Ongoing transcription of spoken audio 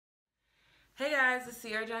Hey guys, it's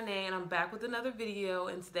Cierrajohnna and I'm back with another video,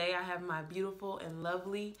 and today I have my beautiful and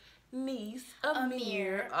lovely niece,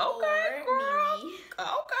 Amir. Okay, girl. Mimi.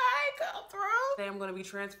 Okay, come through. Today I'm going to be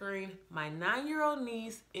transferring my 9-year-old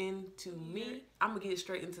niece into me. I'm going to get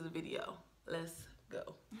straight into the video. Let's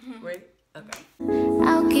go. Ready? Okay.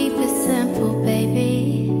 I'll keep it simple,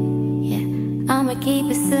 baby. Yeah, I'ma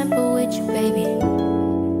keep it simple with you, baby.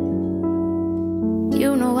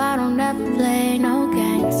 You know I don't ever play no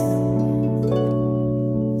games.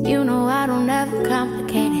 You know I don't ever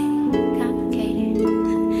complicate it.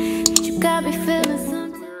 You got me feeling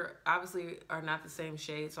something. We obviously are not the same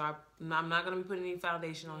shade, so I'm not going to be putting any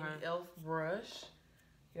foundation on her. Elf brush.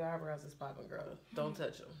 Your eyebrows is popping, girl. Don't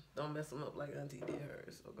touch them. Don't mess them up like Auntie did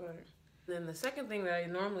hers, okay? Then the second thing that I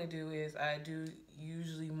normally do is I do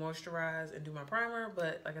usually moisturize and do my primer,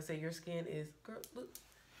 but like I said, your skin is, girl, look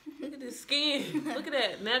at this skin. Look at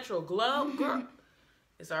that natural glow, girl.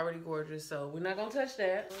 It's already gorgeous, so we're not gonna touch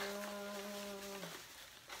that.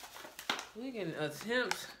 We can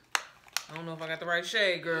attempt, I don't know if I got the right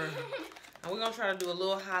shade, girl. And we're gonna try to do a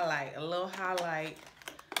little highlight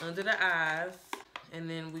under the eyes, and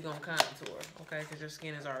then we're gonna contour, okay? Because your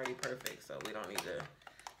skin is already perfect, so we don't need to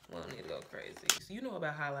go crazy. So you know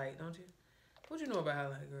about highlight, don't you? What you know about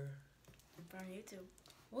highlight, girl? From YouTube.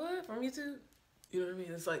 What? From YouTube? You know what I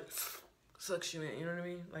mean? It's like sucks you in, you know what I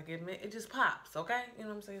mean? Like it just pops, okay? You know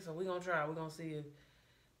what I'm saying? So we're gonna try. We're gonna see if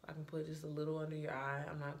I can put just a little under your eye.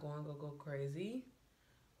 I'm not going to go crazy.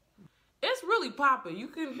 It's really popping. You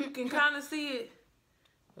can kind of see it,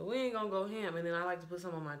 but we ain't gonna go ham. And then I like to put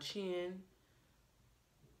some on my chin.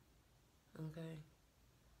 Okay.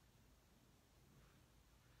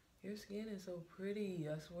 Your skin is so pretty.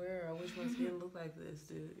 I swear. I wish my skin looked like this,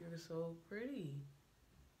 dude. You're so pretty.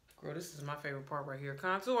 Girl, this is my favorite part right here.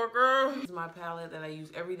 Contour, girl. This is my palette that I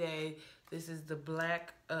use every day. This is the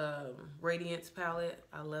Black Radiance palette.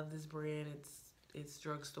 I love this brand. It's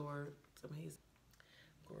drugstore. It's amazing.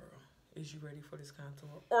 Girl, is you ready for this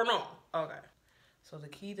contour? Or no? Okay. So the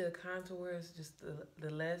key to contour is just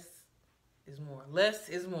the less is more. Less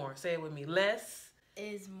is more. Say it with me. Less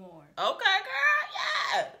is more. Okay, girl.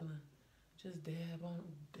 Yeah. Just dab on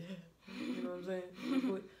dab. You know what I'm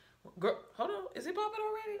saying? Girl, hold on. Is it popping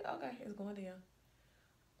already? Okay, it's going down.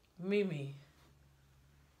 Mimi.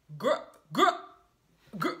 Girl. Oh,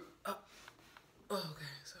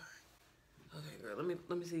 okay, sorry. Okay, girl. Let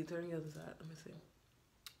me see. Turn the other side. Let me see.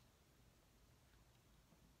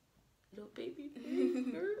 Little baby,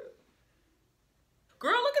 girl.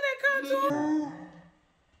 Girl, look at that contour.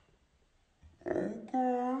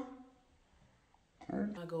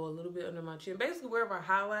 I go a little bit under my chin. Basically, wherever I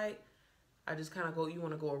highlight, I just kind of go, you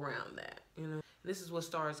want to go around that, you know? This is what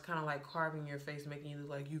starts kind of like carving your face, making you look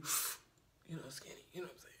like you know, skinny, you know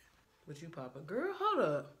what I'm saying? But you popping. Girl, hold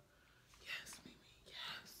up. Yes, Mimi.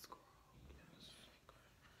 Yes, girl. Yes,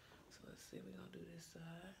 girl. So let's see. We're going to do this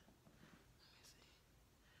side. Let me see.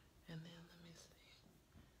 And then let me see.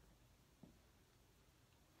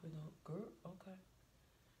 We're going to, girl, okay.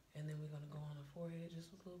 And then we're going to go on the forehead just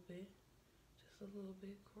a little bit. Just a little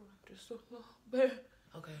bit, girl. Just a little bit.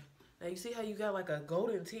 Okay. Now, you see how you got like a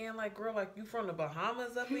golden tan, like, girl, like you from the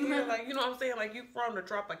Bahamas up here? Like, you know what I'm saying? Like you from the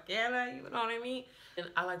Tropicana, you know what I mean? And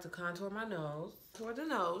I like to contour my nose. Toward the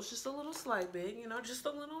nose, just a little slight bit, you know, just a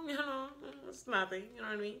little, you know, it's nothing, you know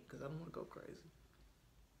what I mean? Because I don't want to go crazy.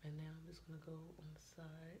 And now I'm just going to go on the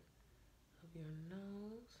side of your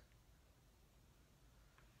nose.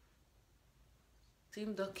 See,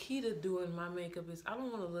 the key to doing my makeup is I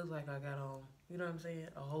don't want to look like I got on, you know what I'm saying,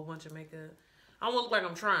 a whole bunch of makeup. I don't look like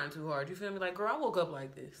I'm trying too hard. You feel me? Like, girl, I woke up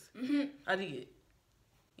like this. I did.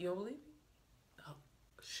 You don't believe me? Oh,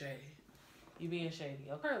 shade. You being shady.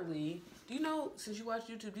 Apparently, do you know, since you watch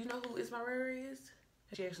YouTube, do you know who Is My Rary is?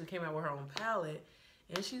 She actually came out with her own palette,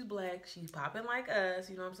 and she's black. She's popping like us,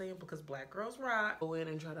 you know what I'm saying? Because black girls rock. Go in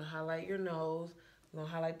and try to highlight your nose. We're going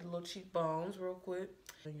to highlight the little cheekbones real quick.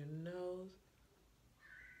 On your nose.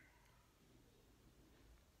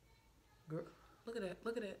 Girl, look at that.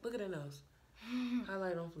 Look at that. Look at that nose.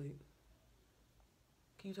 Highlight on fleek.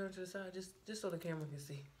 Can you turn to the side just so the camera can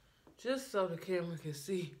see? Just so the camera can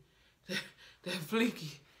see that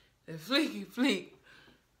fleeky fleek.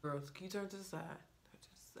 Girls, can you turn to the side? Turn to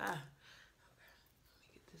the side. Okay, let me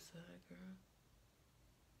get this side, girl.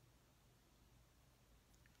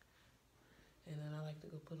 And then I like to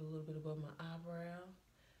go put a little bit above my eyebrow.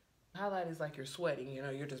 Highlight is like you're sweating, you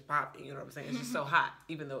know, you're just popping, you know what I'm saying? It's just so hot,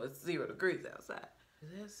 even though it's 0 degrees outside.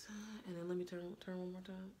 That side, and then let me turn one more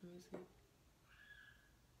time. Let me see.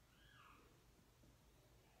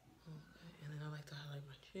 Okay, and then I like to highlight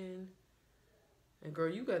my chin. And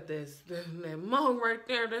girl, you got that mong right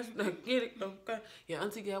there. That's not get it. Okay. Yeah,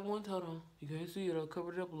 auntie got one toe on. You can't see it. I'll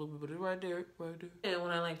cover it up a little bit, but it's right there, right there. And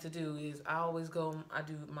what I like to do is I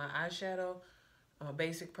do my eyeshadow. I'm a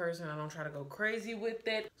basic person. I don't try to go crazy with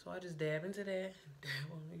that. So I just dab into that.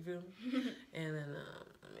 Dab on, you feel me? And then,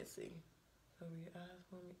 let me see. Cover your eyes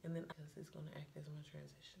for me. And then, because it's going to act as my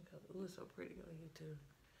transition color. Ooh, it's so pretty on here, too.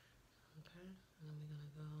 Okay. And then we're going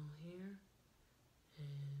to go here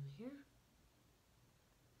and here.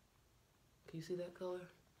 Can you see that color?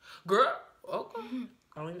 Girl, okay.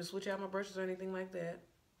 I don't even switch out my brushes or anything like that.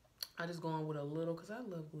 I just go on with a little, because I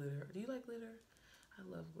love glitter. Do you like glitter? I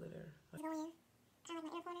love glitter. Go in. Kind of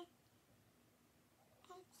like my inner corner.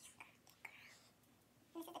 Okay.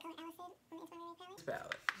 This is the color Alice said on the Inspiring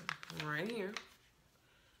palette. Palette. Right here.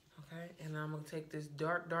 Okay, and I'm going to take this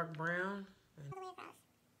dark brown. All the way across.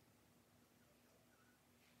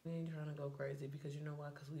 We ain't trying to go crazy because you know why?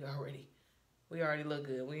 Because we already look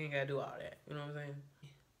good. We ain't got to do all that. You know what I'm saying?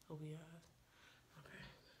 Open your eyes. Okay.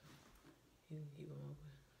 You can keep them open.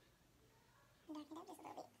 Darken it up just a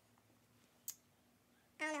little bit.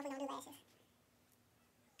 I don't know if we're going to do lashes.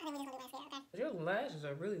 I think we're just going to do mascara, okay? Your lashes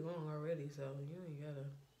are really long already, so you ain't got to.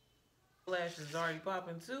 Lashes already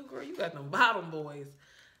popping too, girl. You got them bottom boys.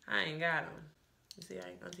 I ain't got them. You see,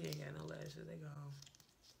 auntie ain't got no lashes. They gone.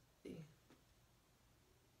 See.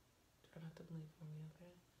 Try not to blink for me,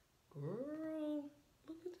 okay? Girl,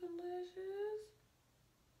 look at them lashes.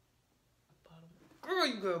 Girl,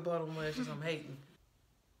 you got bottom lashes. I'm hating.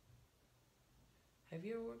 Have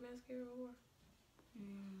you ever worn mascara before?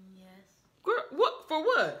 Yes. Girl, what? For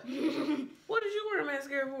what? What did you wear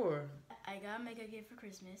mascara for? I got a makeup kit for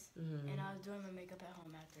Christmas, and I was doing my makeup at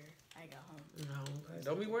home after I got home. No, okay.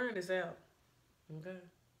 Don't be wearing this out. Okay.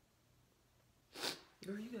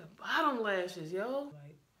 Girl, you got bottom lashes, yo.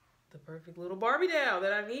 Like the perfect little Barbie doll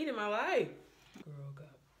that I need in my life.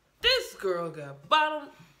 This girl got bottom.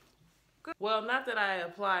 Well, not that I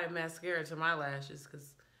apply mascara to my lashes,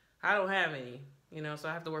 because I don't have any, you know, so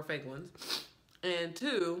I have to wear fake ones. And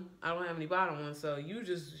two, I don't have any bottom ones, so you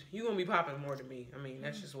gonna be popping more than me. I mean,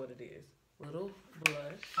 that's just what it is. Little blush.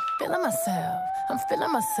 Feeling myself. I'm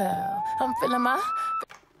feeling myself. I'm feeling my.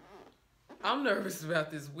 I'm nervous about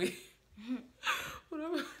this wig.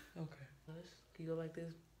 Whatever. Okay. Can you go like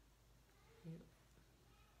this? Yeah.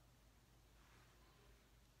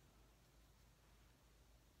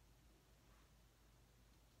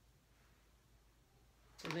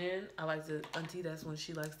 So then I like to, auntie, that's when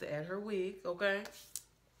she likes to add her wig, okay?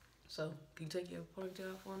 So can you take your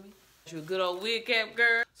ponytail for me? You a good old wig cap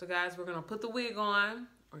girl. So guys, we're gonna put the wig on.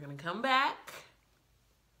 We're gonna come back.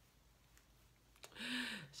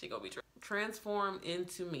 She gonna be transformed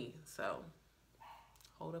into me. So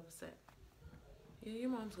hold up a sec. Yeah, your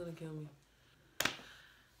mom's gonna kill me.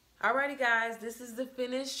 Alrighty guys, this is the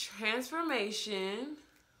finished transformation.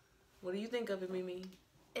 What do you think of it, Mimi?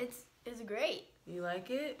 It's great. You like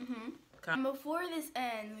it? And before this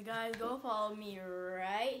ends, guys, go follow me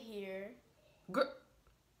right here. Girl.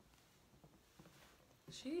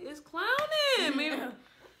 She is clowning. Maybe.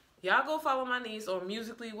 Y'all go follow my niece on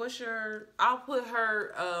Musically. I'll put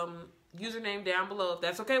her username down below if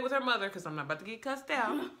that's okay with her mother, because I'm not about to get cussed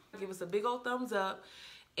out. Give us a big old thumbs up.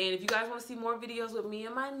 And if you guys want to see more videos with me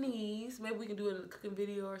and my niece, maybe we can do a cooking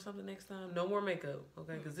video or something next time. No more makeup,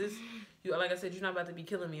 okay? Because this, like I said, you're not about to be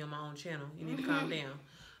killing me on my own channel. You need to calm down.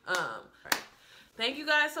 Right. Thank you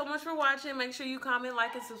guys so much for watching. Make sure you comment,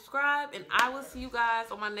 like, and subscribe. And I will see you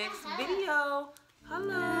guys on my next video.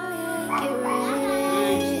 Hello.